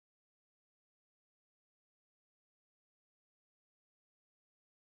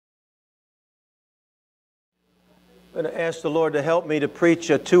I'm going to ask the Lord to help me to preach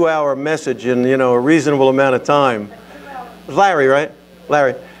a 2-hour message in, a reasonable amount of time. Larry, right?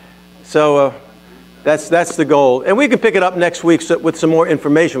 Larry. So that's the goal. And we can pick it up next week with some more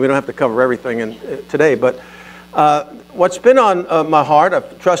information. We don't have to cover everything today. But what's been on my heart, I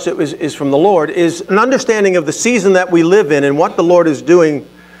trust it is from the Lord, is an understanding of the season that we live in and what the Lord is doing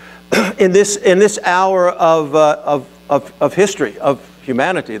in this hour of history, of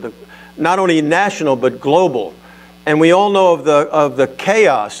humanity, not only national but global. And we all know of the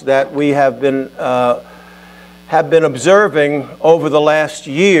chaos that we have been observing over the last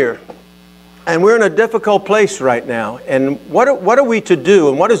year. And we're in a difficult place right now. And what are we to do?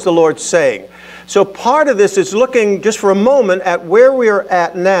 And what is the Lord saying? So part of this is looking just for a moment at where we are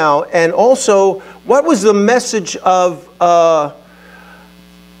at now, and also what was the message of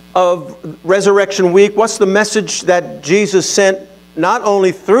Resurrection Week? What's the message that Jesus sent not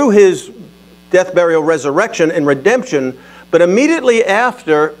only through his death, burial, resurrection, and redemption, but immediately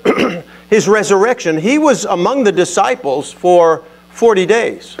after his resurrection, he was among the disciples for 40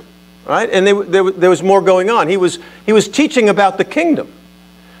 days, right? And there was more going on. He was teaching about the kingdom,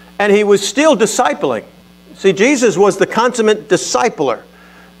 and he was still discipling. See, Jesus was the consummate discipler.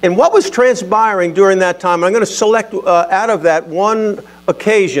 And what was transpiring during that time, I'm going to select out of that one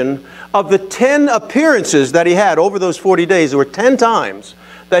occasion, of the 10 appearances that he had over those 40 days, there were 10 times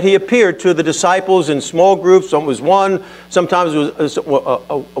that he appeared to the disciples in small groups. Some was one, sometimes it was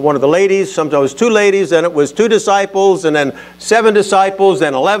one of the ladies, sometimes it was 2 ladies, then it was 2 disciples, and then 7 disciples,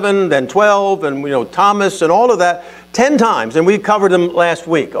 then 11, then 12, and Thomas and all of that, 10 times. And we covered them last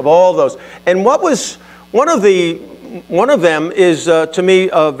week of all those. And what was one of them is to me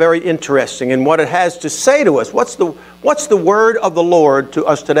very interesting in what it has to say to us. What's the word of the Lord to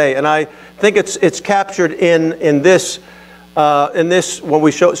us today? And I think it's captured in this when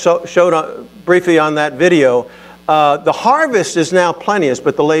we showed briefly on that video. The harvest is now plenteous,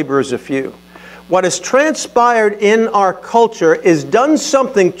 but the laborers are few. What has transpired in our culture is done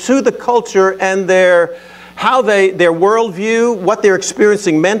something to the culture and their worldview, what they're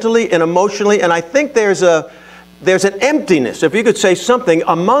experiencing mentally and emotionally. And I think there's an emptiness, if you could say something,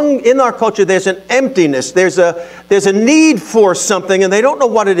 in our culture. There's an emptiness. There's a need for something, and they don't know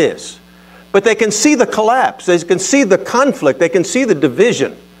what it is. But they can see the collapse. They can see the conflict. They can see the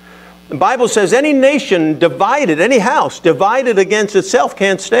division. The Bible says any nation divided, any house divided against itself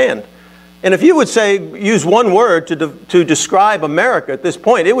can't stand. And if you would use one word to describe America at this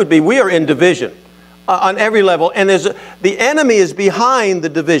point, it would be we are in division on every level. And the enemy is behind the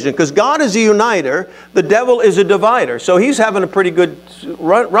division, because God is a uniter, the devil is a divider. So he's having a pretty good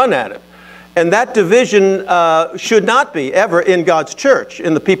run at it. And that division should not be ever in God's church,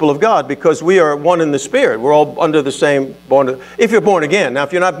 in the people of God, because we are one in the Spirit. We're all under the same, if you're born again. Now,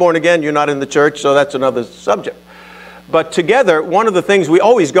 if you're not born again, you're not in the church, so that's another subject. But together, one of the things we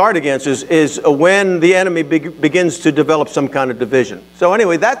always guard against is when the enemy begins to develop some kind of division. So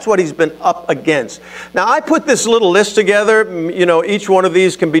anyway, that's what he's been up against. Now, I put this little list together. Each one of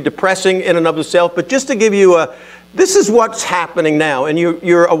these can be depressing in and of itself, but just to give you this is what's happening now, and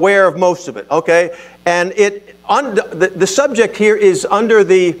you're aware of most of it, okay? And the subject here is under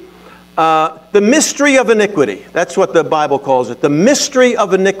the mystery of iniquity. That's what the Bible calls it, the mystery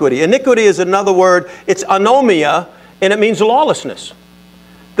of iniquity. Iniquity is another word. It's anomia, and it means lawlessness.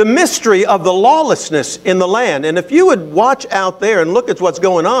 The mystery of the lawlessness in the land. And if you would watch out there and look at what's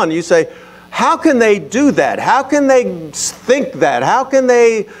going on, you say, how can they do that? How can they think that?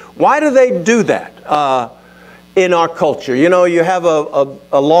 Why do they do that? In our culture, you have a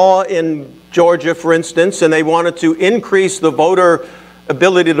law in Georgia, for instance, and they wanted to increase the voter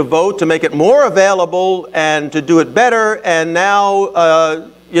ability to vote, to make it more available and to do it better. And now,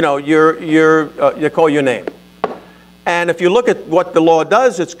 they call your name. And if you look at what the law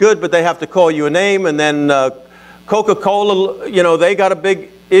does, it's good, but they have to call you a name. And then Coca-Cola, they got a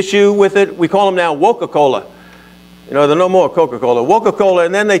big issue with it. We call them now Woca-Cola. They're no more Coca-Cola. Woca-Cola,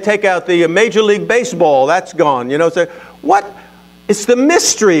 and then they take out the Major League Baseball. That's gone. So what? It's the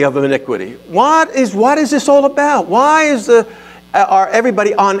mystery of iniquity. What is this all about? Why are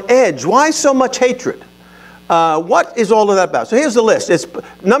everybody on edge? Why so much hatred? What is all of that about? So here's the list.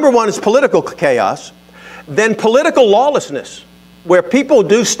 Number 1 is political chaos. Then political lawlessness, where people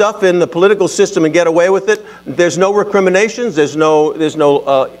do stuff in the political system and get away with it. There's no recriminations. There's no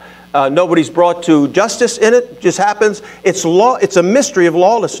nobody's brought to justice in it. It just happens. It's a mystery of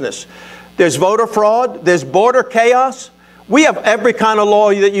lawlessness. There's voter fraud. There's border chaos. We have every kind of law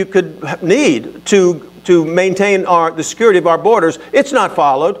that you could need to to maintain the security of our borders, it's not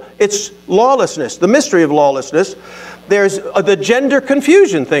followed. It's lawlessness, the mystery of lawlessness. There's the gender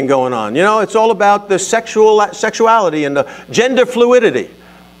confusion thing going on. You know, it's all about the sexuality and the gender fluidity.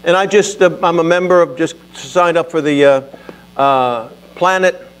 And I'm a member of, just signed up for the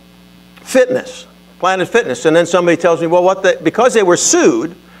Planet Fitness. And then somebody tells me, well, because they were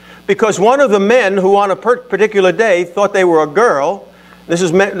sued, because one of the men who on a particular day thought they were a girl. This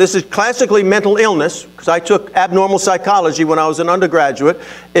is classically mental illness, because I took abnormal psychology when I was an undergraduate.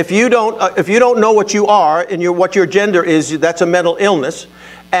 If you don't know what you are and what your gender is, that's a mental illness.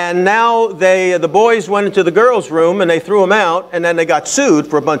 And now the boys went into the girls' room and they threw them out, and then they got sued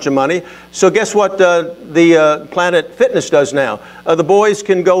for a bunch of money. So guess what the Planet Fitness does now? The boys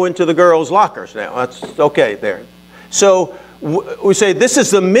can go into the girls' lockers now. That's okay there. So we say this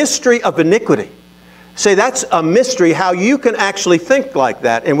is the mystery of iniquity. Say that's a mystery, how you can actually think like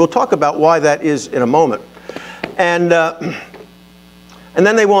that. And we'll talk about why that is in a moment. And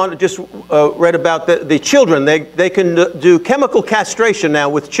then they want to just read about the children. They can do chemical castration now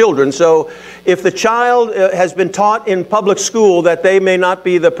with children. So if the child has been taught in public school that they may not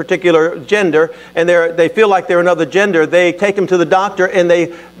be the particular gender, and they feel like they're another gender, they take them to the doctor and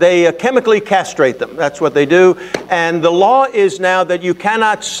they chemically castrate them. That's what they do. And the law is now that you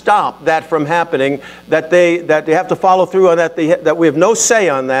cannot stop that from happening, that they have to follow through on that, that we have no say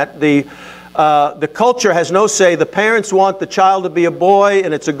on that. The culture has no say. The parents want the child to be a boy,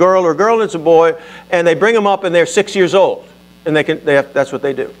 and it's a girl, or a girl and it's a boy, and they bring them up and they're 6 years old, and that's what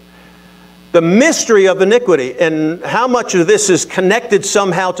they do. The mystery of iniquity, and how much of this is connected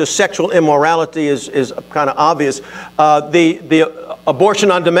somehow to sexual immorality is kind of obvious. The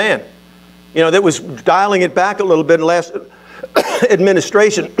abortion on demand, you know, that was dialing it back a little bit in the last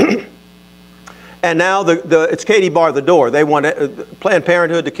administration. And now it's Katie bar the door. They want Planned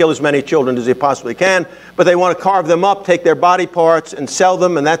Parenthood to kill as many children as they possibly can, but they want to carve them up, take their body parts and sell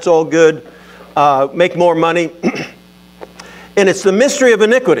them, and that's all good, make more money. And it's the mystery of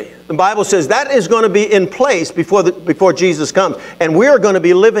iniquity. The Bible says that is going to be in place before Jesus comes. And we're going to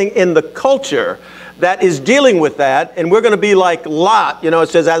be living in the culture that is dealing with that, and we're going to be like Lot. You know, it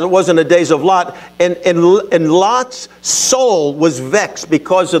says, as it was in the days of Lot, and Lot's soul was vexed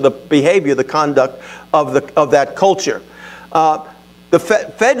because of the behavior, the conduct of that culture. The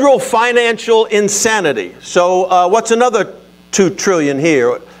federal financial insanity. So what's another 2 trillion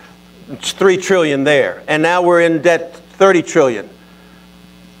here? It's 3 trillion there, and now we're in debt 30 trillion.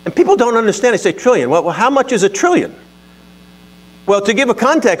 And people don't understand. They say trillion. Well, how much is a trillion? Well, to give a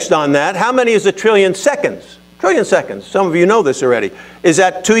context on that, how many is a trillion seconds? Trillion seconds. Some of you know this already. Is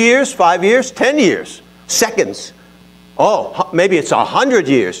that 2 years, 5 years, 10 years? Seconds. Oh, maybe it's 100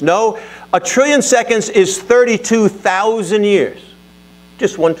 years. No, a trillion seconds is 32,000 years.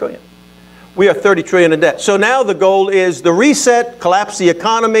 Just 1 trillion. We are 30 trillion in debt. So now the goal is the reset, collapse the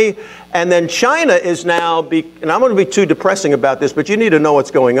economy, and then China is now, and I'm going to be too depressing about this, but you need to know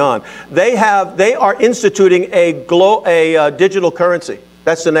what's going on. They are instituting a digital currency.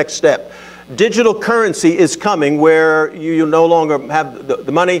 That's the next step. Digital currency is coming where you no longer have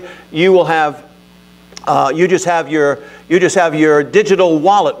the money. You will have, you just have your digital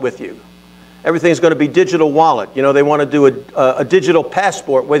wallet with you. Everything's going to be digital wallet. You know, they want to do a digital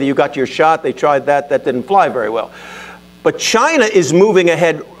passport, whether you got your shot. They tried that. That didn't fly very well. But China is moving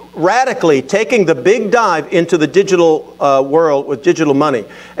ahead radically, taking the big dive into the digital world with digital money.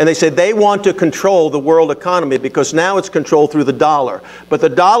 And they say they want to control the world economy because now it's controlled through the dollar. But the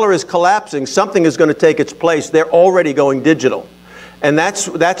dollar is collapsing. Something is going to take its place. They're already going digital. And that's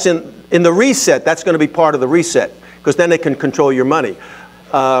in the reset. That's going to be part of the reset because then they can control your money.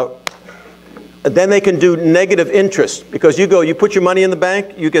 Then they can do negative interest because you put your money in the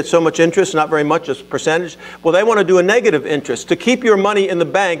bank, you get so much interest, not very much, as a percentage. Well, they want to do a negative interest. To keep your money in the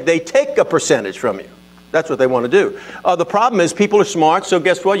bank, they take a percentage from you. That's what they want to do. The problem is people are smart, so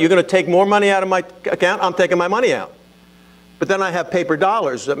guess what? You're going to take more money out of my account, I'm taking my money out. But then I have paper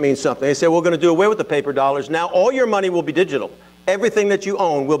dollars. That means something. They say, we're going to do away with the paper dollars. Now all your money will be digital. Everything that you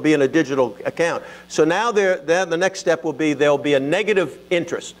own will be in a digital account. So now the next step will be there'll be a negative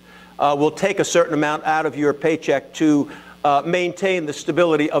interest. Will take a certain amount out of your paycheck to maintain the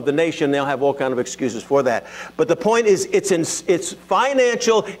stability of the nation. They'll have all kinds of excuses for that. But the point is, it's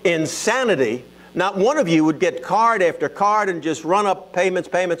financial insanity. Not one of you would get card after card and just run up payments.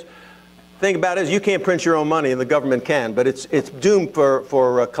 Thing about it is you can't print your own money, and the government can, but it's doomed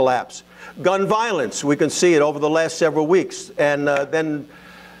for collapse. Gun violence, we can see it over the last several weeks. And then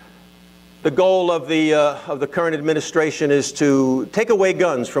the goal of the current administration is to take away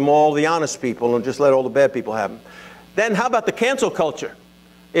guns from all the honest people and just let all the bad people have them. Then how about the cancel culture?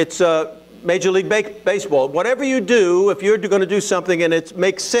 It's Major League Baseball. Whatever you do, if you're going to do something and it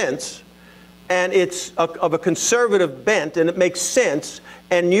makes sense, and it's of a conservative bent, and it makes sense,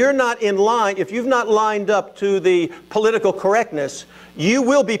 and you're not in line, if you've not lined up to the political correctness, you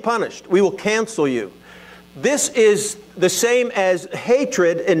will be punished. We will cancel you. This is the same as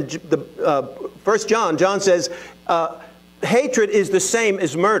hatred in the 1 John. John says, hatred is the same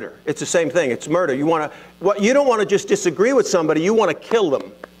as murder. It's the same thing. It's murder. You don't want to just disagree with somebody. You want to kill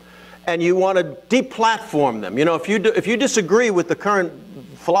them, and you want to deplatform them. You know, if you disagree with the current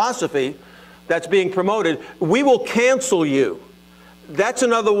philosophy that's being promoted, we will cancel you. That's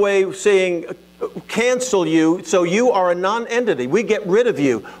another way of saying cancel you, so you are a non-entity. We get rid of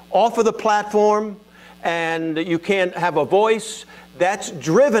you off of the platform, and you can't have a voice. That's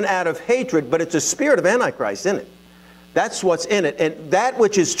driven out of hatred, but it's a spirit of Antichrist in it. That's what's in it. And that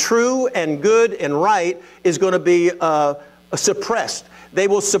which is true and good and right is going to be suppressed. They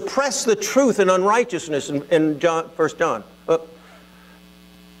will suppress the truth and unrighteousness in 1 John.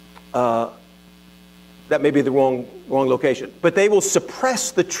 That may be the wrong location. But they will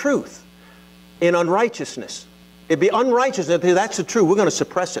suppress the truth in unrighteousness. It'd be unrighteousness. That's the truth. We're going to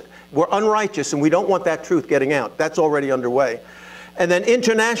suppress it. We're unrighteous, and we don't want that truth getting out. That's already underway. And then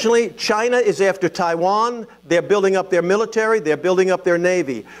internationally, China is after Taiwan. They're building up their military. They're building up their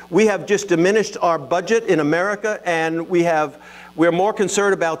navy. We have just diminished our budget in America, and we're more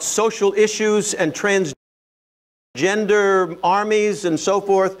concerned about social issues and transgender armies and so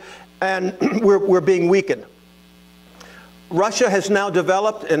forth. And we're being weakened. Russia has now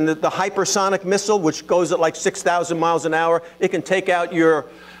developed the hypersonic missile, which goes at like 6,000 miles an hour. It can take out your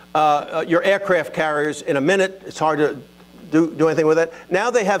aircraft carriers in a minute. It's hard to do anything with it.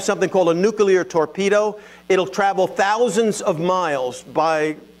 Now they have something called a nuclear torpedo. It'll travel thousands of miles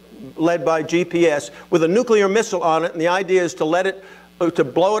led by GPS with a nuclear missile on it. And the idea is to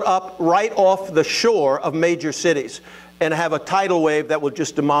blow it up right off the shore of major cities, and have a tidal wave that will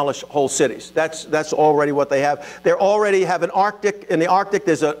just demolish whole cities. That's already what they have. They already have an Arctic. In the Arctic,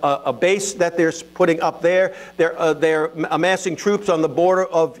 there's a base that they're putting up there. They're amassing troops on the border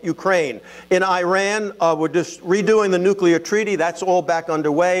of Ukraine. In Iran, we're just redoing the nuclear treaty. That's all back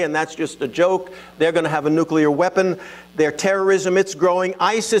underway, and that's just a joke. They're going to have a nuclear weapon. Their terrorism, it's growing.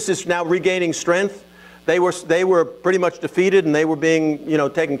 ISIS is now regaining strength. They were pretty much defeated, and they were being,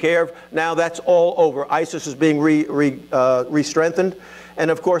 taken care of. Now that's all over. ISIS is being re-strengthened.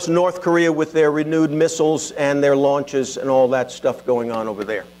 And of course, North Korea with their renewed missiles and their launches and all that stuff going on over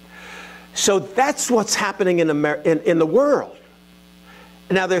there. So that's what's happening in the world.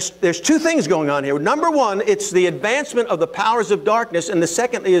 Now there's two things going on here. Number one, it's the advancement of the powers of darkness, and the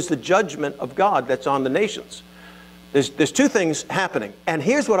secondly is the judgment of God that's on the nations. There's two things happening. And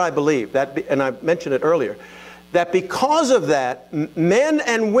here's what I believe, and I mentioned it earlier, that because of that, men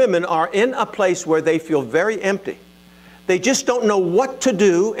and women are in a place where they feel very empty. They just don't know what to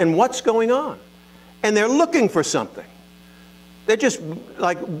do and what's going on. And they're looking for something. They're just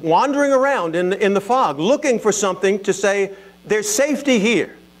like wandering around in the fog, looking for something to say, there's safety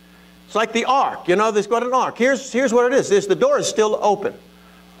here. It's like the ark. There's got an ark. Here's what it is. The door is still open.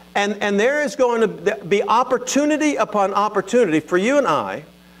 And there is going to be opportunity upon opportunity for you and I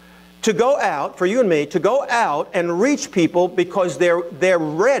to go out, for you and me, to go out and reach people because they're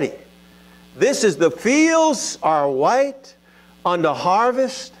ready. This is the fields are white unto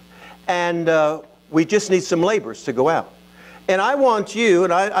harvest, and we just need some laborers to go out. And I want you,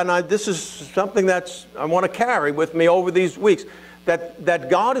 this is something I want to carry with me over these weeks, that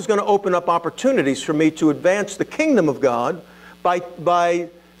God is going to open up opportunities for me to advance the kingdom of God by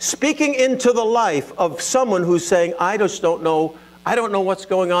speaking into the life of someone who's saying, I don't know what's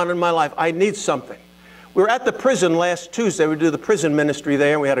going on in my life. I need something. We were at the prison last Tuesday. We did the prison ministry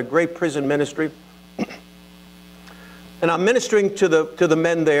there, and we had a great prison ministry. And I'm ministering to the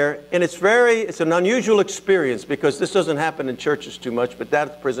men there, and it's an unusual experience because this doesn't happen in churches too much, but that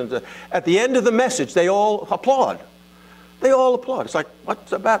at the prison, at the end of the message, they all applaud. They all applaud. It's like,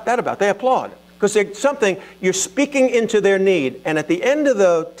 what's that about? They applaud. Because there's something, you're speaking into their need. And at the end of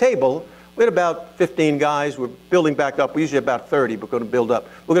the table, we had about 15 guys. We're building back up. We usually have about 30, but we're going to build up.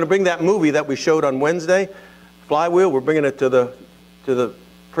 We're going to bring that movie that we showed on Wednesday, Flywheel. We're bringing it to the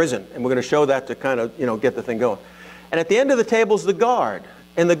prison. And we're going to show that to kind of, get the thing going. And at the end of the table is the guard.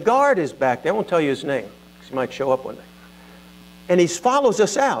 And the guard is back there. I won't tell you his name, because he might show up one day. And he follows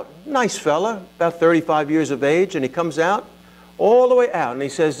us out. Nice fella, about 35 years of age. And he comes out, all the way out. And he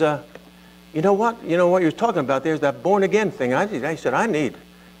says, you know what you're talking about? There's that born-again thing. I said, I need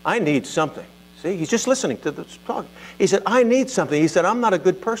something. See, he's just listening to the talk. He said, I need something. He said, I'm not a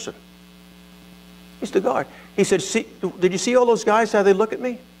good person. He's the guard. He said, did you see all those guys, how they look at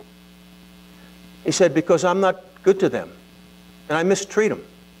me? He said, because I'm not good to them, and I mistreat them.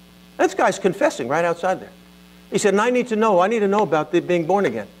 This guy's confessing right outside there. He said, and I need to know about being born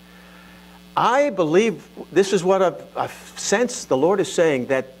again. I believe this is what I've sensed the Lord is saying,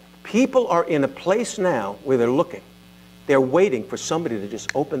 that people are in a place now where they're looking. They're waiting for somebody to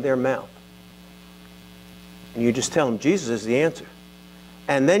just open their mouth. And you just tell them Jesus is the answer.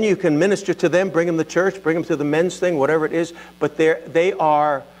 And then you can minister to them, bring them to church, bring them to the men's thing, whatever it is. But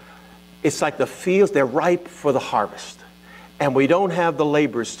it's like the fields, they're ripe for the harvest. And we don't have the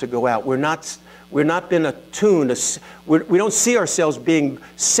laborers to go out. We're not been attuned. We don't see ourselves being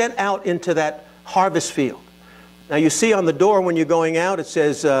sent out into that harvest field. Now you see on the door when you're going out, it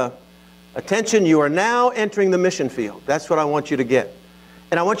says, attention, you are now entering the mission field. That's what I want you to get.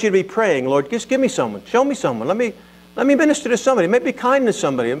 And I want you to be praying, Lord, just give me someone. Show me someone. Let me minister to somebody. Maybe be kind to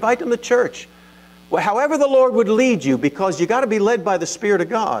somebody. Invite them to church. Well, however the Lord would lead you, because you got to be led by the Spirit of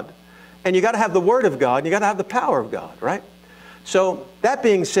God. And you got to have the Word of God. And you got to have the power of God, right? So that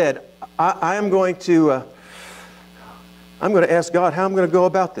being said, I'm going to ask God how I'm going to go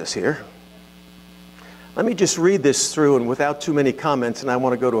about this here. Let me just read this through and without too many comments, and I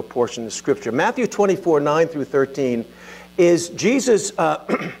want to go to a portion of Scripture. Matthew 24, 9 through 13 is Jesus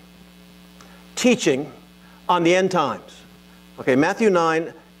teaching on the end times. Okay, Matthew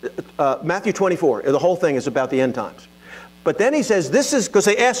 24, the whole thing is about the end times. But then he says, this is, because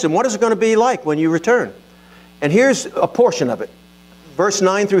they asked him, what is it going to be like when you return? And here's a portion of it. Verse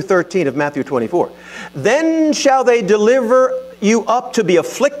 9 through 13 of Matthew 24. Then shall they deliver you up to be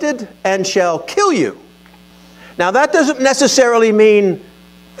afflicted and shall kill you. Now that doesn't necessarily mean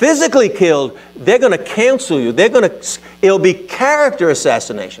physically killed. They're going to cancel you. It'll be character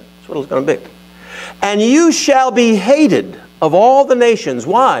assassination. That's what it's going to be. And you shall be hated of all the nations.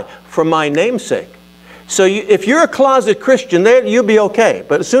 Why? For my name's sake. So if you're a closet Christian, you'll be okay.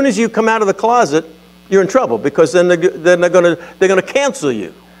 But as soon as you come out of the closet, you're in trouble, because then they're going to cancel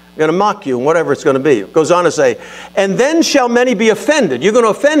you. They're going to mock you and whatever it's going to be. It goes on to say, and then shall many be offended. You're going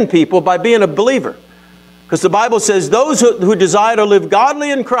to offend people by being a believer. Because the Bible says those who desire to live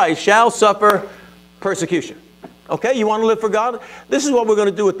godly in Christ shall suffer persecution. Okay, you want to live for God? This is what we're going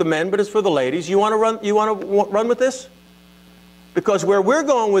to do with the men, but it's for the ladies. You want to run with this? Because where we're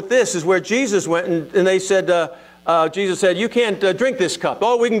going with this is where Jesus went, and they said, Jesus said, you can't drink this cup.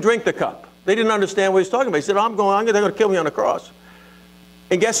 Oh, we can drink the cup. They didn't understand what he was talking about. He said, they're going to kill me on the cross.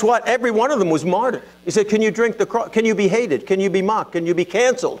 And guess what? Every one of them was martyred. He said, can you drink the cross? Can you be hated? Can you be mocked? Can you be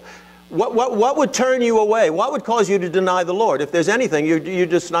canceled? What would turn you away? What would cause you to deny the Lord? If there's anything, you're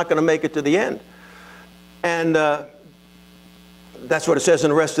just not going to make it to the end. And that's what it says in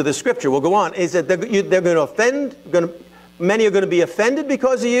the rest of the Scripture. We'll go on. Is that they're going to offend, many are going to be offended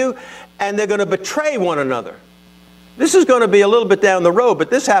because of you, and they're going to betray one another. This is going to be a little bit down the road, but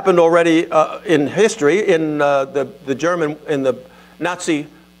this happened already in history, in the Nazi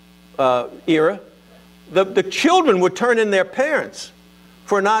era. The children would turn in their parents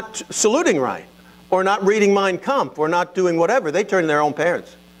for not saluting right, or not reading Mein Kampf, or not doing whatever. They turned in their own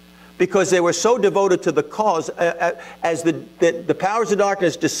parents, because they were so devoted to the cause, as the powers of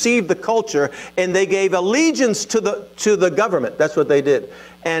darkness deceived the culture, and they gave allegiance to the government. That's what they did.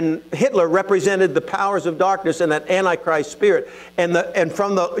 And Hitler represented the powers of darkness and that Antichrist spirit. And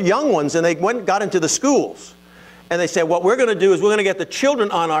from the young ones, and they got into the schools. And they said, what we're going to do is we're going to get the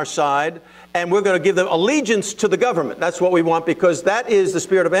children on our side, and we're going to give them allegiance to the government. That's what we want, because that is the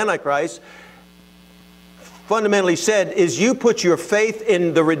spirit of Antichrist. Fundamentally said is you put your faith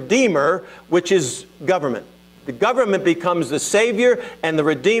in the Redeemer, which is government. The government becomes the Savior and the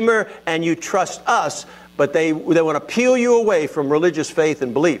Redeemer, and you trust us, but they want to peel you away from religious faith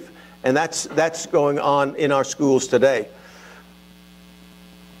and belief. And that's going on in our schools today.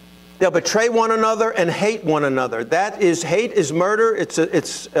 They'll betray one another and hate one another. Hate is murder.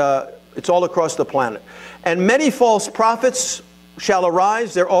 It's all across the planet. And many false prophets shall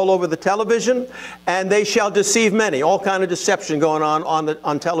arise. They're all over the television, and they shall deceive many. All kind of deception going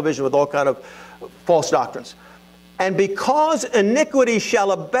on television with all kind of false doctrines. And because iniquity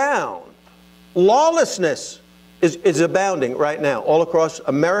shall abound, lawlessness is abounding right now all across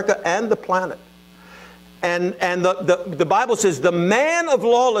America and the planet. And the Bible says the man of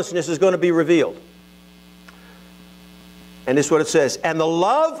lawlessness is going to be revealed. And this is what it says. And the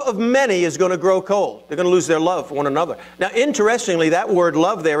love of many is going to grow cold. They're going to lose their love for one another. Now, interestingly, that word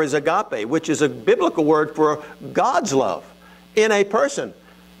love there is agape, which is a biblical word for God's love in a person.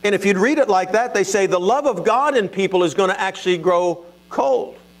 And if you'd read it like that, they say the love of God in people is going to actually grow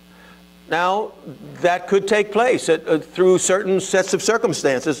cold. Now, that could take place through certain sets of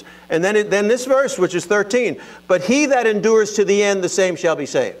circumstances. And then this verse, which is 13, but he that endures to the end, the same shall be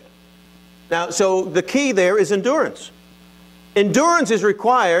saved. Now, so the key there is endurance. Endurance is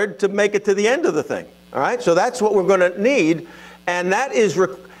required to make it to the end of the thing. All right? So that's what we're going to need. And that is,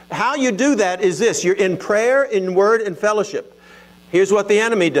 how you do that is this. You're in prayer, in word, and fellowship. Here's what the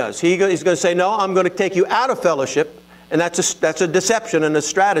enemy does. He's going to say, no, I'm going to take you out of fellowship. And that's a deception and a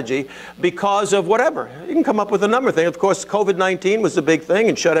strategy because of whatever. You can come up with a number of things. Of course, COVID-19 was the big thing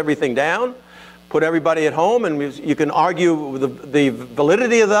and shut everything down, put everybody at home, and you can argue the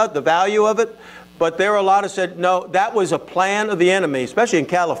validity of that, the value of it. But there are a lot who said, no, that was a plan of the enemy, especially in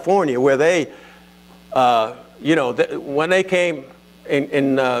California, where they, you know, when they came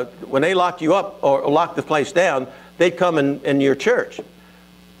when they locked you up or locked the place down, they'd come in your church.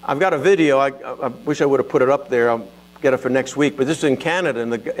 I've got a video. I wish I would have put it up there. I'll get it for next week. But this is in Canada,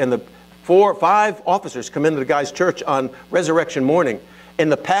 and the 4 or 5 officers come into the guy's church on resurrection morning,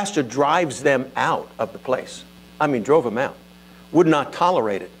 and the pastor drives them out of the place. I mean, drove them out. Would not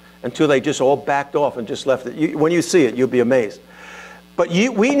tolerate it until they just all backed off and just left it. When you see it, you'll be amazed. But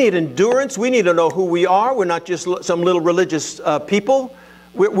we need endurance. We need to know who we are. We're not just some little religious people.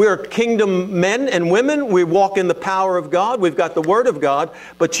 We're kingdom men and women. We walk in the power of God. We've got the Word of God.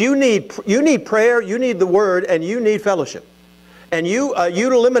 But you need prayer, you need the Word, and you need fellowship. And you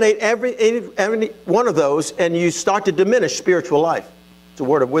eliminate every one of those, and you start to diminish spiritual life. It's a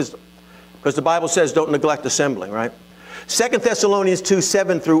word of wisdom. Because the Bible says don't neglect assembling, right? 2 Thessalonians 2,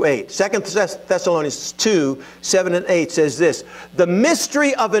 7 through 8. 2 Thessalonians 2, 7 and 8 says this. The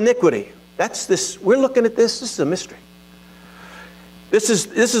mystery of iniquity. That's this. We're looking at this. This is a mystery. This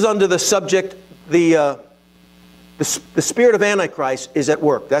is under the subject, the spirit of Antichrist is at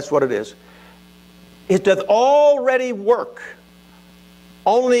work. That's what it is. It doth already work.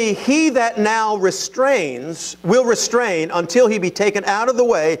 Only he that now restrains will restrain until he be taken out of the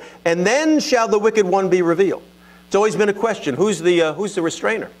way, and then shall the wicked one be revealed. It's always been a question. Who's the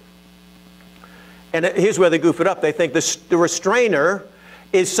restrainer? And here's where they goof it up. They think the restrainer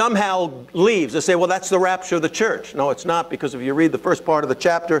is somehow leaves. They say, well, that's the rapture of the church. No, it's not, because if you read the first part of the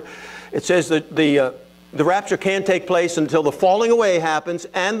chapter, it says that the rapture can't take place until the falling away happens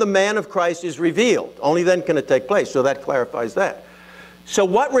and the man of Christ is revealed. Only then can it take place. So that clarifies that. So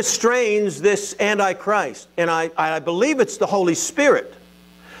what restrains this Antichrist? And I believe it's the Holy Spirit.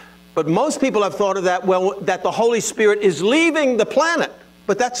 But most people have thought of that, well, that the Holy Spirit is leaving the planet.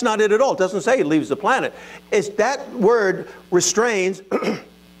 But that's not it at all. It doesn't say he leaves the planet. It's that word restrains,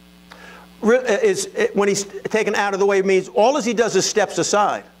 when he's taken out of the way, means all he does is steps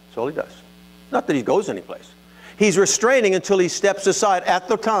aside. That's all he does. Not that he goes anyplace. He's restraining until he steps aside at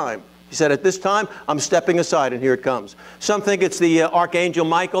the time. He said, at this time, I'm stepping aside, and here it comes. Some think it's the Archangel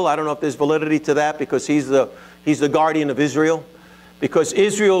Michael. I don't know if there's validity to that, because he's the guardian of Israel. Because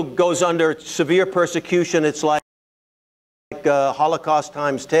Israel goes under severe persecution. It's like Holocaust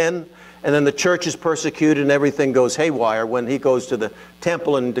times 10, and then the church is persecuted and everything goes haywire when he goes to the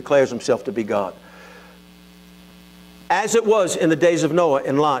temple and declares himself to be God. As it was in the days of Noah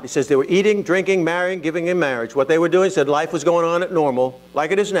and Lot. He says they were eating, drinking, marrying, giving in marriage. What they were doing, he said life was going on at normal, like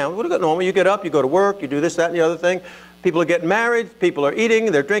it is now. What is normal? You get up, you go to work, you do this, that, and the other thing. People are getting married, people are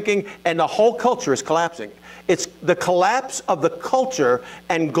eating, they're drinking, and the whole culture is collapsing. It's the collapse of the culture,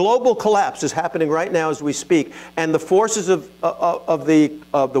 and global collapse is happening right now as we speak. And the forces of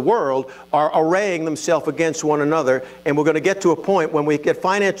the world are arraying themselves against one another. And we're going to get to a point when we get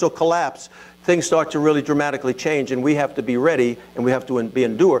financial collapse, things start to really dramatically change, and we have to be ready, and we have to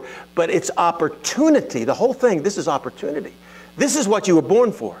endure. But it's opportunity. The whole thing, this is opportunity. This is what you were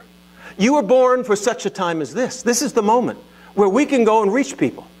born for. You were born for such a time as this. This is the moment where we can go and reach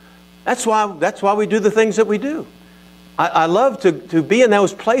people. That's why we do the things that we do. I love to be in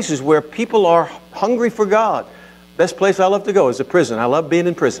those places where people are hungry for God. Best place I love to go is a prison. I love being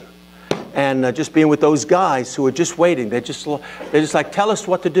in prison. And just being with those guys who are just waiting. They're just like, tell us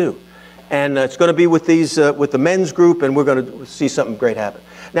what to do. And it's going to be with with the men's group, and we're going to see something great happen.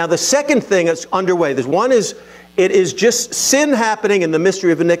 Now, the second thing that's underway, there's one is, it is just sin happening in the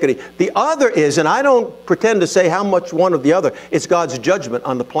mystery of iniquity. The other is, and I don't pretend to say how much one or the other, it's God's judgment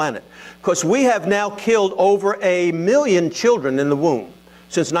on the planet. Because we have now killed over 1 million children in the womb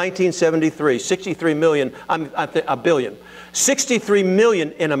since 1973. 63 million, a billion. 63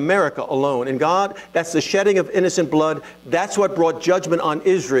 million in America alone. And God, that's the shedding of innocent blood. That's what brought judgment on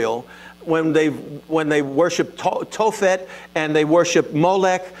Israel when they worship Tophet and they worship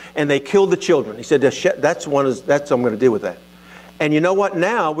Molech and they killed the children. He said, that's I'm going to deal with that. And you know what?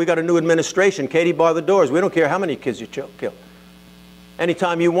 Now we got a new administration. Katie, bar the doors. We don't care how many kids you kill.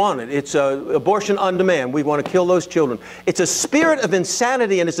 Anytime you want it. It's abortion on demand. We want to kill those children. It's a spirit of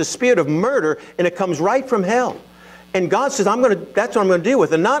insanity, and it's a spirit of murder, and it comes right from hell. And God says, that's what I'm going to deal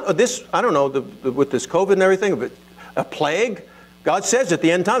with. And not this, I don't know, with this COVID and everything, but a plague. God says at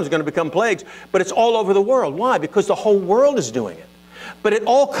the end times it's going to become plagues, but it's all over the world. Why? Because the whole world is doing it. But it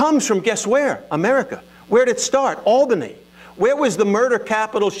all comes from, guess where? America. Where did it start? Albany. Where was the murder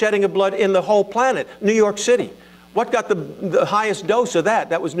capital, shedding of blood in the whole planet? New York City. What got the highest dose of that?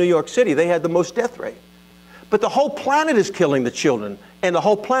 That was New York City. They had the most death rate. But the whole planet is killing the children, and the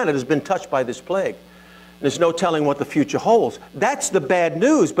whole planet has been touched by this plague. There's no telling what the future holds. That's the bad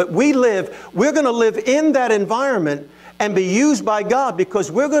news. But we're going to live in that environment and be used by God,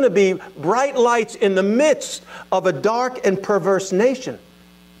 because we're going to be bright lights in the midst of a dark and perverse nation.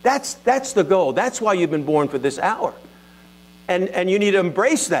 That's the goal. That's why you've been born for this hour. And you need to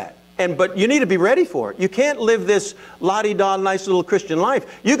embrace that. But you need to be ready for it. You can't live this la-di-da nice little Christian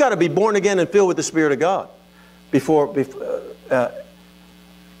life. You got to be born again and filled with the Spirit of God.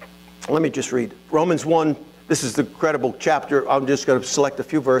 Let me just read Romans 1. This is the incredible chapter. I'm just going to select a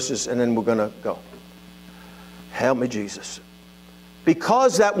few verses and then we're going to go. Help me, Jesus.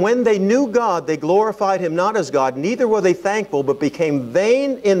 Because that when they knew God, they glorified Him not as God, neither were they thankful, but became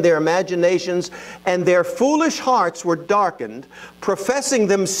vain in their imaginations, and their foolish hearts were darkened. Professing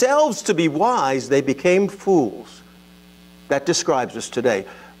themselves to be wise, they became fools. That describes us today.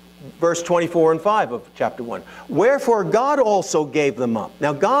 Verse 24 and 5 of chapter 1. Wherefore God also gave them up.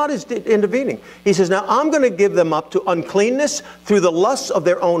 Now God is intervening. He says, now I'm going to give them up to uncleanness through the lusts of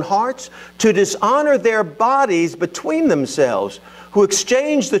their own hearts, to dishonor their bodies between themselves, who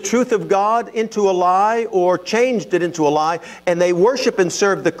exchanged the truth of God into a lie, or changed it into a lie, and they worship and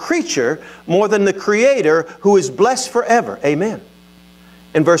serve the creature more than the Creator, who is blessed forever. Amen.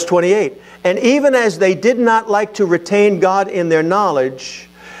 In verse 28, and even as they did not like to retain God in their knowledge,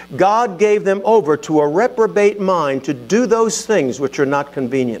 God gave them over to a reprobate mind to do those things which are not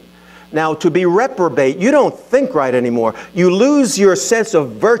convenient. Now, to be reprobate, you don't think right anymore. You lose your sense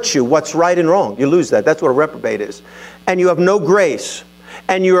of virtue, what's right and wrong. You lose that. That's what a reprobate is. And you have no grace.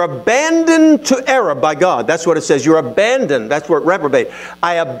 And you're abandoned to error by God. That's what it says. You're abandoned. That's what reprobate.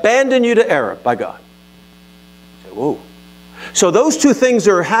 I abandon you to error by God. Whoa. So those two things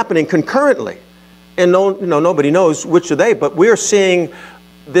are happening concurrently. And nobody knows which are they, but we're seeing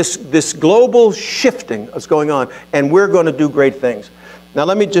this global shifting is going on, and we're going to do great things. Now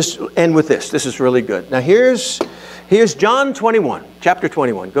let me just end with this. This is really good. Now here's John 21, chapter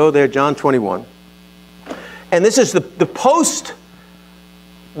 21. Go there, John 21. And this is the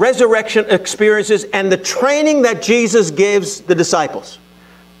post-resurrection experiences and the training that Jesus gives the disciples.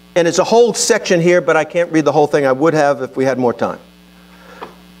 And it's a whole section here, but I can't read the whole thing. I would have if we had more time.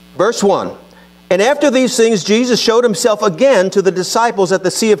 Verse 1. And after these things, Jesus showed Himself again to the disciples at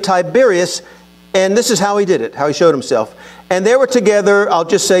the Sea of Tiberias. And this is how He did it, how He showed Himself. And there were together, I'll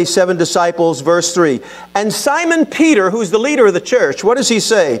just say 7 disciples, verse 3. And Simon Peter, who's the leader of the church, what does he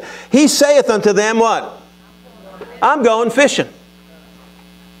say? He saith unto them what? I'm going fishing.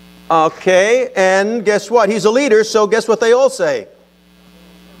 Okay, and guess what? He's a leader, so guess what they all say?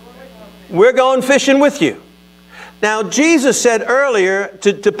 We're going fishing with you. Now, Jesus said earlier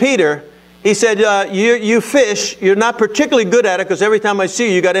to Peter, He said, you fish, you're not particularly good at it because every time I see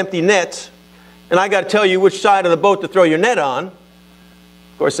you, you got empty nets. And I got to tell you which side of the boat to throw your net on.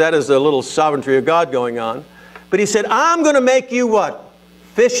 Of course, that is a little sovereignty of God going on. But He said, I'm going to make you what?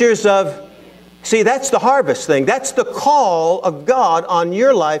 Fishers of... See, that's the harvest thing. That's the call of God on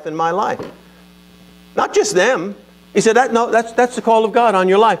your life and my life. Not just them. He said, that's the call of God on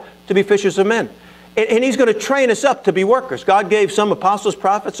your life, to be fishers of men. And He's going to train us up to be workers. God gave some apostles,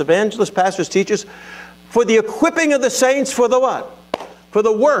 prophets, evangelists, pastors, teachers, for the equipping of the saints for the what? For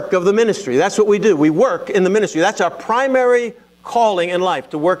the work of the ministry. That's what we do. We work in the ministry. That's our primary calling in life,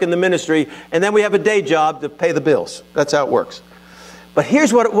 to work in the ministry. And then we have a day job to pay the bills. That's how it works. But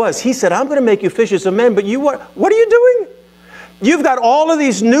here's what it was. He said, I'm going to make you fishers of men. But what are you doing? You've got all of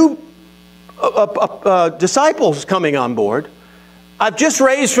these new disciples coming on board. I've just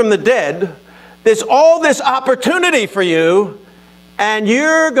raised from the dead. There's all this opportunity for you, and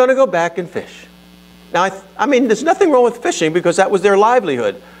you're going to go back and fish. Now, I mean, there's nothing wrong with fishing because that was their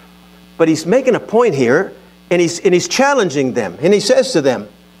livelihood. But He's making a point here, and he's challenging them. And He says to them,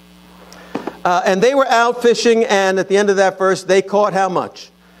 and they were out fishing, and at the end of that verse, they caught how much?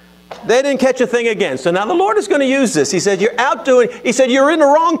 They didn't catch a thing again. So now the Lord is going to use this. He said, you're out doing, He said, you're in the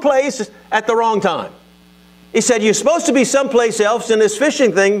wrong place at the wrong time. He said, you're supposed to be someplace else in this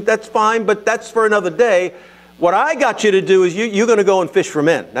fishing thing. That's fine, but that's for another day. What I got you to do is you're going to go and fish for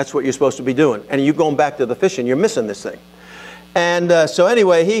men. That's what you're supposed to be doing. And you're going back to the fishing. You're missing this thing. And so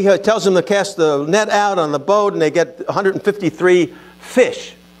anyway, He tells them to cast the net out on the boat, and they get 153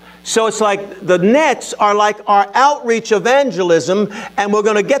 fish. So it's like the nets are like our outreach evangelism, and we're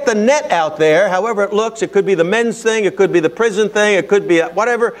going to get the net out there, however it looks. It could be the men's thing, it could be the prison thing, it could be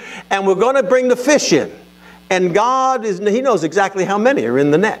whatever, and we're going to bring the fish in. And God, He knows exactly how many are in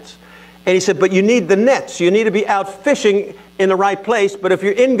the nets. And He said, but you need the nets. You need to be out fishing in the right place, but if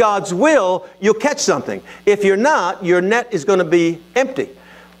you're in God's will, you'll catch something. If you're not, your net is going to be empty.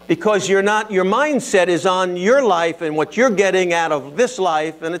 Because you're not, your mindset is on your life and what you're getting out of this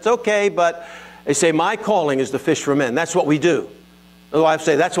life, and it's okay, but they say, my calling is to fish for men. That's what we do. The wife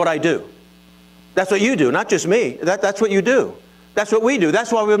say, that's what I do. That's what you do, not just me. That's what you do. That's what we do.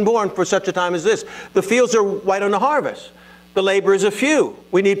 That's why we've been born for such a time as this. The fields are white on the harvest. The laborers are few.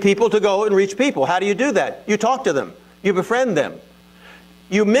 We need people to go and reach people. How do you do that? You talk to them. You befriend them.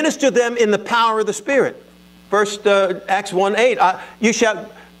 You minister them in the power of the Spirit. First, Acts 1:8. You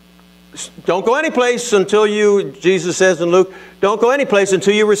shall... Don't go any place until you, Jesus says in Luke, don't go any place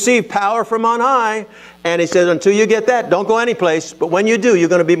until you receive power from on high. And He says, until you get that, don't go any place. But when you do, you're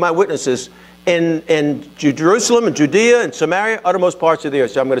going to be my witnesses in Jerusalem and Judea and Samaria, uttermost parts of the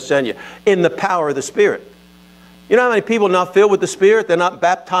earth. So I'm going to send you in the power of the Spirit. You know how many people are not filled with the Spirit? They're not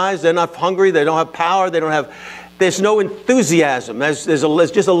baptized. They're not hungry. They don't have power. They don't have, there's no enthusiasm. There's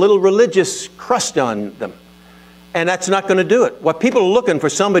just a little religious crust on them. And that's not going to do it. What people are looking for,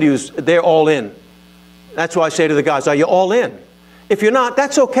 somebody who's, they're all in. That's why I say to the guys, are you all in? If you're not,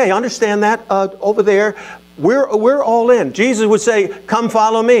 that's okay. Understand that over there. We're all in. Jesus would say, come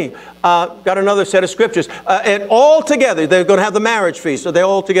follow me. Got another set of scriptures. And all together, they're going to have the marriage feast. So they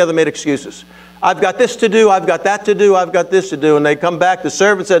all together made excuses. I've got this to do. I've got that to do. I've got this to do. And they come back. The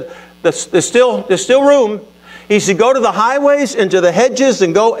servant said, there's still room. He said, go to the highways and to the hedges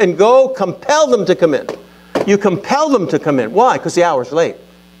and go compel them to come in. You compel them to come in. Why? Because the hour's late.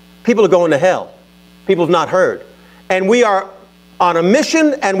 People are going to hell. People have not heard. And we are on a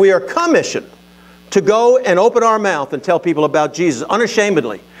mission, and we are commissioned to go and open our mouth and tell people about Jesus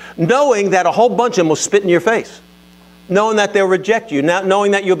unashamedly, knowing that a whole bunch of them will spit in your face, knowing that they'll reject you,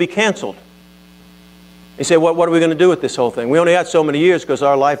 knowing that you'll be canceled. You say, what are we going to do with this whole thing? We only got so many years because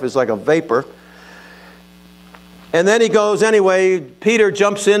our life is like a vapor. And then he goes, anyway, Peter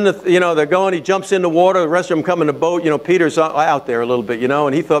jumps in, they're going, he jumps in the water, the rest of them come in the boat. Peter's out there a little bit,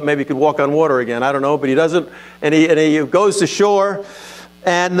 and he thought maybe he could walk on water again. I don't know, but he doesn't. And he goes to shore,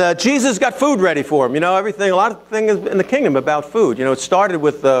 and Jesus got food ready for him. Everything, a lot of things in the kingdom about food. It started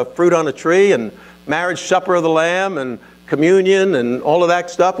with fruit on a tree and marriage supper of the Lamb and communion and all of that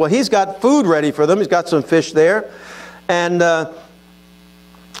stuff. Well, he's got food ready for them. He's got some fish there.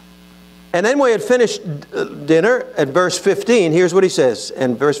 And then we had finished dinner at verse 15. Here's what he says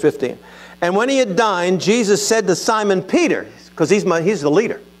in verse 15. And when he had dined, Jesus said to Simon Peter, because he's the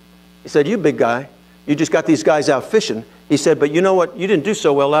leader. He said, you big guy, you just got these guys out fishing. He said, but you know what? You didn't do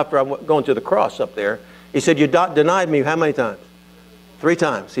so well after I went going to the cross up there. He said, you denied me how many times? 3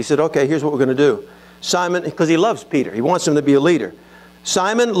 times. He said, okay, here's what we're going to do. Simon, because he loves Peter. He wants him to be a leader.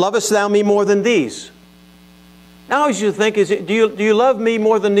 Simon, lovest thou me more than these? Now I should think, do you love me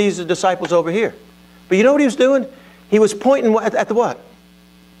more than these disciples over here? But you know what he was doing? He was pointing at the what?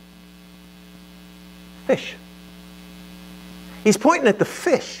 Fish. He's pointing at the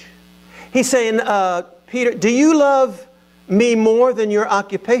fish. He's saying, Peter, do you love me more than your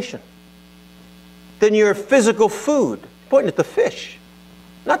occupation? Than your physical food? Pointing at the fish.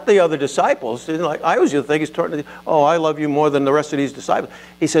 Not the other disciples. Like, I always used to think he's turning, oh, I love you more than the rest of these disciples.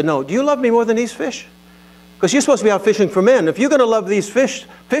 He said, no, do you love me more than these fish? Because you're supposed to be out fishing for men. If you're going to love these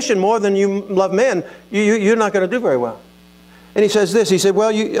fishing more than you love men, you're not going to do very well. And he says this. He said,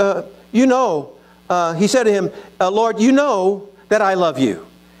 well, he said to him, Lord, you know that I love you.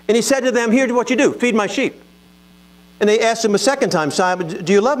 And he said to them, here's what you do. Feed my sheep. And they asked him a second time, Simon,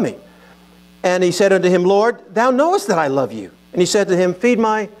 do you love me? And he said unto him, Lord, thou knowest that I love you. And he said to him,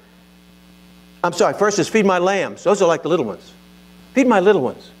 first is feed my lambs. Those are like the little ones. Feed my little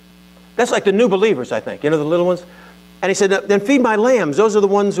ones. That's like the new believers, I think. The little ones. And he said, then feed my lambs. Those are the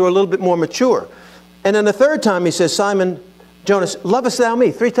ones who are a little bit more mature. And then the third time he says, Simon, Jonas, lovest thou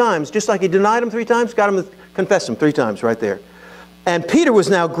me? 3 times. Just like he denied him 3 times, got him to confess him 3 times right there. And Peter was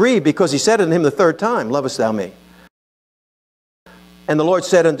now grieved because he said unto him the 3rd time, lovest thou me? And the Lord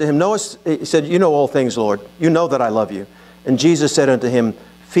said unto him, he said, you know all things, Lord. You know that I love you. And Jesus said unto him,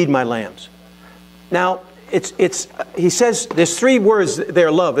 feed my lambs. Now, he says there's 3 words there,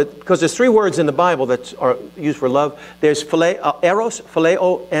 love, because there's 3 words in the Bible that are used for love. There's eros,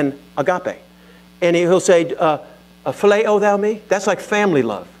 phileo, and agape. And he'll say, phileo thou me? That's like family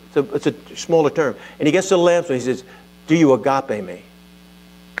love. It's a smaller term. And he gets to the lambs and he says, do you agape me?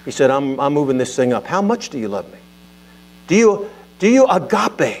 He said, I'm moving this thing up. How much do you love me? Do Do you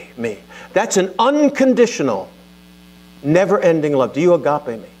agape me? That's an unconditional, never-ending love. Do you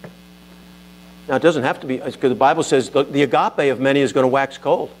agape me? Now, it doesn't have to be, because the Bible says the agape of many is going to wax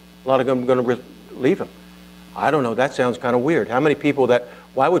cold. A lot of them are going to leave him. I don't know, that sounds kind of weird. How many people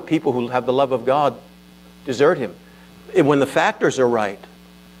why would people who have the love of God desert him? When the factors are right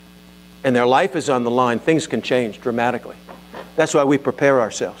and their life is on the line, things can change dramatically. That's why we prepare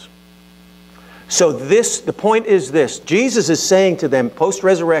ourselves. So the point is this. Jesus is saying to them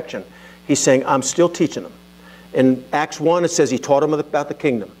post-resurrection, he's saying, I'm still teaching them. In Acts 1, it says he taught them about the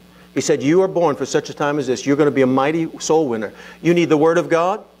kingdom. He said, you are born for such a time as this. You're going to be a mighty soul winner. You need the Word of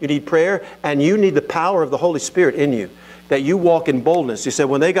God, you need prayer, and you need the power of the Holy Spirit in you, that you walk in boldness. He said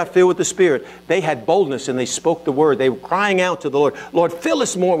when they got filled with the Spirit, they had boldness and they spoke the Word. They were crying out to the Lord, Lord, fill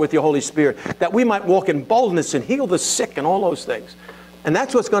us more with your Holy Spirit, that we might walk in boldness and heal the sick and all those things. And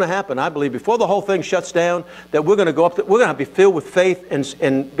that's what's going to happen, I believe. Before the whole thing shuts down, that we're going to go up, we're going to be filled with faith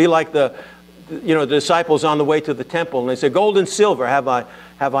and be like the disciples on the way to the temple. And they say, gold and silver have I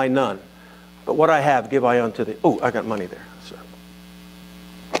none. But what I have, give I unto thee. Oh, I got money there. So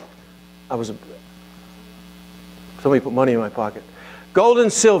somebody put money in my pocket. Gold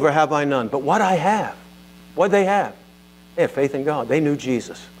and silver have I none. But what I have, what did they have? They had faith in God. They knew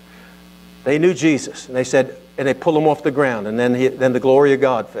Jesus. They knew Jesus. And they said, and they pulled him off the ground. And then the glory of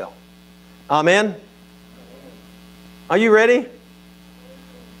God fell. Amen? Are you ready?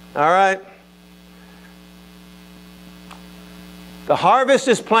 All right. The harvest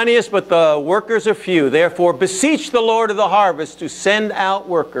is plenteous, but the workers are few. Therefore, beseech the Lord of the harvest to send out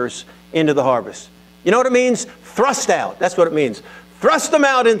workers into the harvest. You know what it means? Thrust out. That's what it means. Thrust them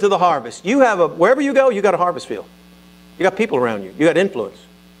out into the harvest. Wherever you go, you got a harvest field. You got people around you. You got influence.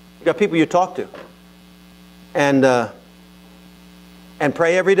 You got people you talk to. And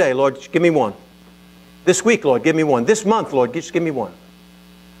pray every day, Lord, give me one. This week, Lord, give me one. This month, Lord, just give me one.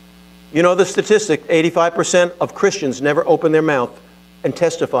 You know the statistic, 85% of Christians never open their mouth and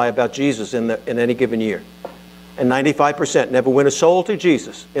testify about Jesus in any given year. And 95% never win a soul to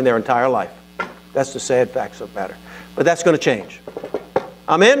Jesus in their entire life. That's the sad facts of the matter. But that's going to change.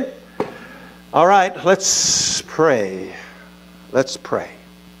 Amen? All right, let's pray. Let's pray.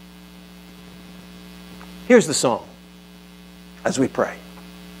 Here's the song as we pray.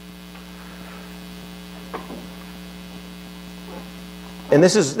 And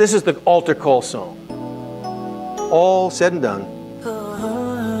this is the altar call song. All said and done.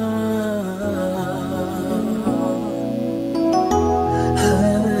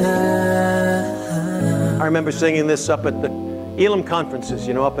 I remember singing this up at the Elam conferences,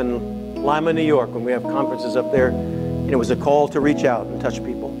 up in Lima, New York, when we have conferences up there. And it was a call to reach out and touch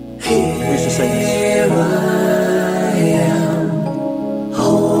people. We used to sing this. Here I am,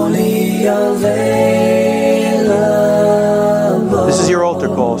 wholly available. This is your altar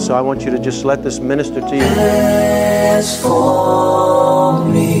call, so I want you to just let this minister to you. As for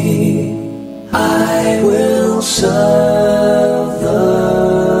me, I will serve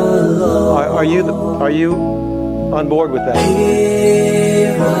the Lord. Are you on board with that?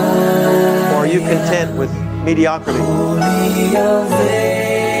 Or are you content with mediocrity? Wholly available.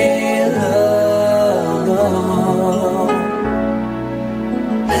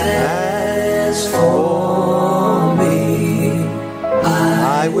 As for me,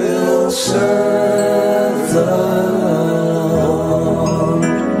 I will serve the Lord.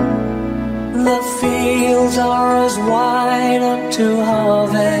 The fields are as wide unto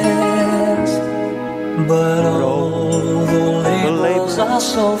harvest, but all the labors are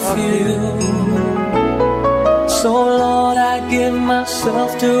so few. So Lord, I give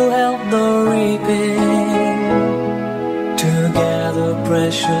myself to help the reaping, to gather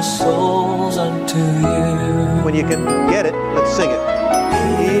precious souls unto you. When you can get it, let's sing it.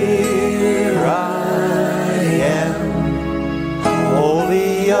 Here I am,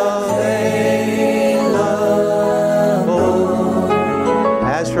 wholly available.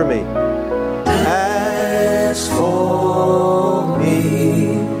 As for me,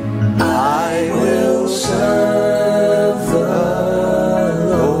 I will serve the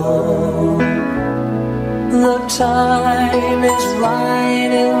Lord. The time is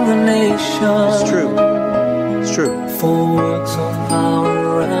right in the nation. It's true. It's true. For works of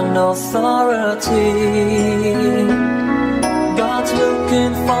power and authority. God's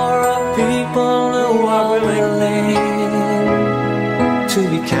looking for a people who are willing to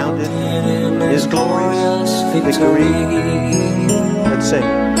be counted in His glorious victory. Let's sing.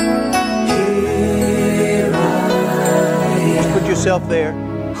 Here I am. Just put yourself there.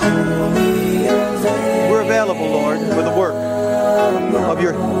 We're available, Lord, for the work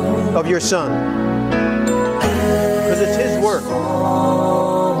of your Son. Because it's His work. work.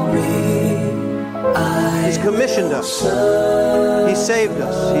 He's commissioned us. He saved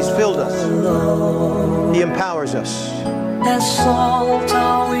us. He's filled us. He empowers us. As salt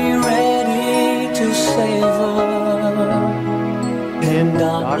are we ready to savor. In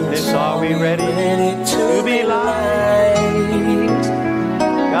darkness are we ready to be light.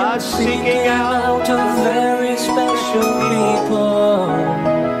 God's seeking out a very special people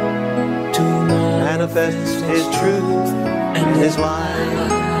to manifest His truth and His light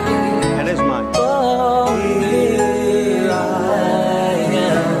and His might. Oh, here I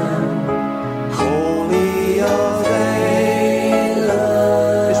am, holy of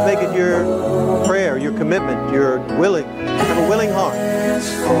love. Just make it your prayer, your commitment, your willing. Have a willing heart.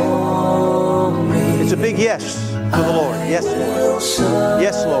 It's a big yes to the Lord. Yes, Lord.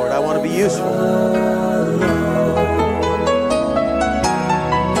 Yes, Lord, I want to be useful.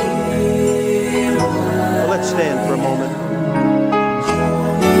 Well, let's stand for a moment.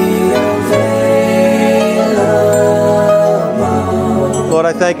 Lord,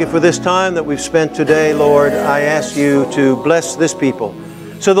 I thank you for this time that we've spent today. Lord, I ask you to bless this people.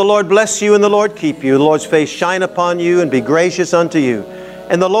 So the Lord bless you and the Lord keep you. The Lord's face shine upon you and be gracious unto you.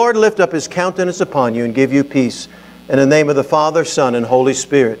 And the Lord lift up His countenance upon you and give you peace. In the name of the Father, Son, and Holy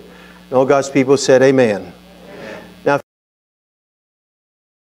Spirit. And all God's people said, amen.